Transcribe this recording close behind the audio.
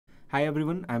Hi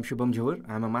everyone, I am Shubham Johar.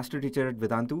 I am a master teacher at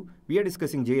Vedantu. We are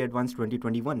discussing JEE Advanced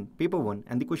 2021, paper 1,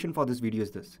 and the question for this video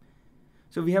is this.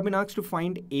 So we have been asked to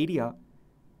find area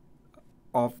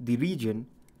of the region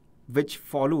which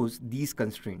follows these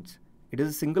constraints. It is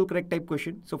a single correct type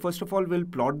question. So first of all, we'll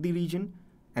plot the region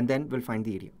and then we'll find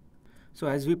the area. So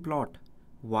as we plot,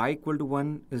 y equal to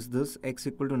 1 is this, x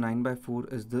equal to 9 by 4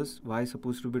 is this, y is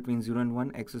supposed to be between 0 and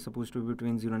 1, x is supposed to be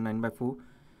between 0 and 9 by 4,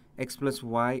 x plus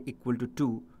y equal to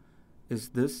 2 is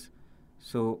this.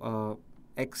 So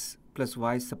x plus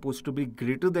y is supposed to be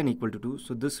greater than equal to 2.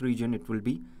 So this region it will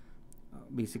be,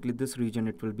 basically this region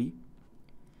it will be,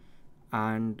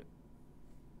 and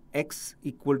x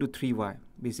equal to 3y,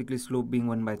 basically slope being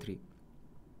 1 by 3.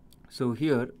 So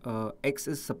here x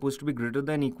is supposed to be greater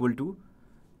than equal to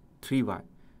 3y.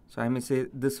 So I may say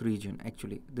this region,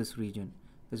 actually this region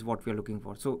is what we are looking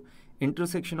for. So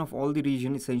intersection of all the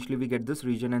region, essentially we get this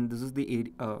region, and this is the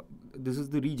area, this is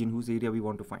the region whose area we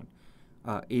want to find.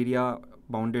 Area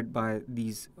bounded by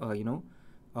these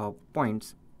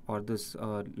points, or this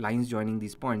lines joining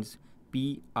these points,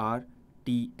 P, R,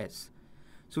 T, S.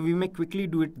 So we may quickly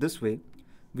do it this way.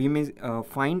 We may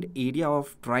find area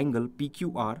of triangle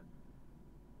PQR.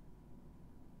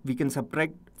 We can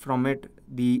subtract from it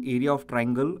the area of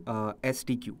triangle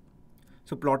STQ.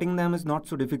 So plotting them is not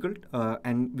so difficult,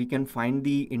 and we can find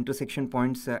the intersection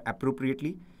points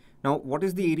appropriately. Now, what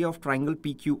is the area of triangle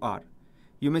PQR?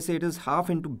 You may say it is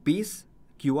half into base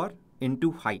QR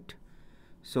into height.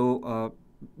 So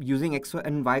using x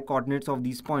and y coordinates of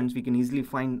these points, we can easily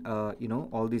find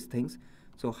all these things.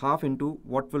 So half into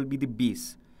what will be the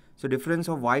base. So difference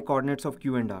of y coordinates of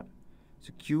Q and R.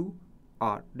 So Q,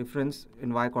 R, difference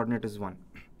in y coordinate is 1.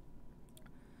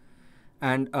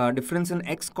 And difference in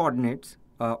x coordinates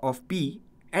of P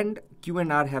and Q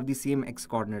and R have the same x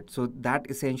coordinate. So that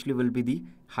essentially will be the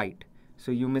height.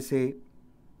 So you may say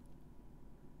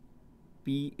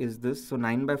P is this. So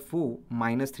 9 by 4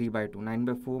 minus 3 by 2. 9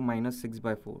 by 4 minus 6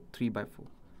 by 4. 3 by 4.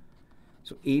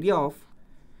 So area of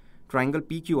triangle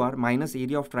PQR minus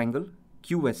area of triangle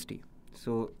QST.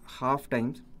 So half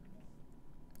times.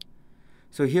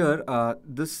 So here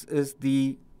this is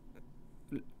the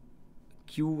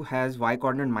Q has y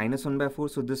coordinate minus 1 by 4.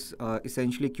 So this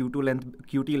essentially Q2 length,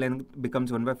 QT length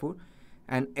becomes 1 by 4.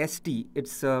 And ST,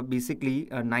 it's basically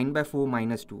 9 by 4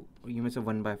 minus 2. You may say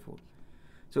 1 by 4.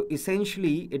 So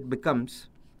essentially it becomes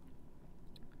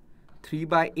 3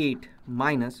 by 8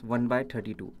 minus 1 by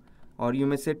 32. Or you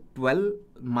may say 12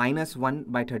 minus 1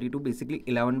 by 32, basically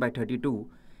 11 by 32.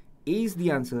 A is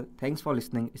the answer. Thanks for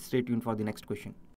listening. Stay tuned for the next question.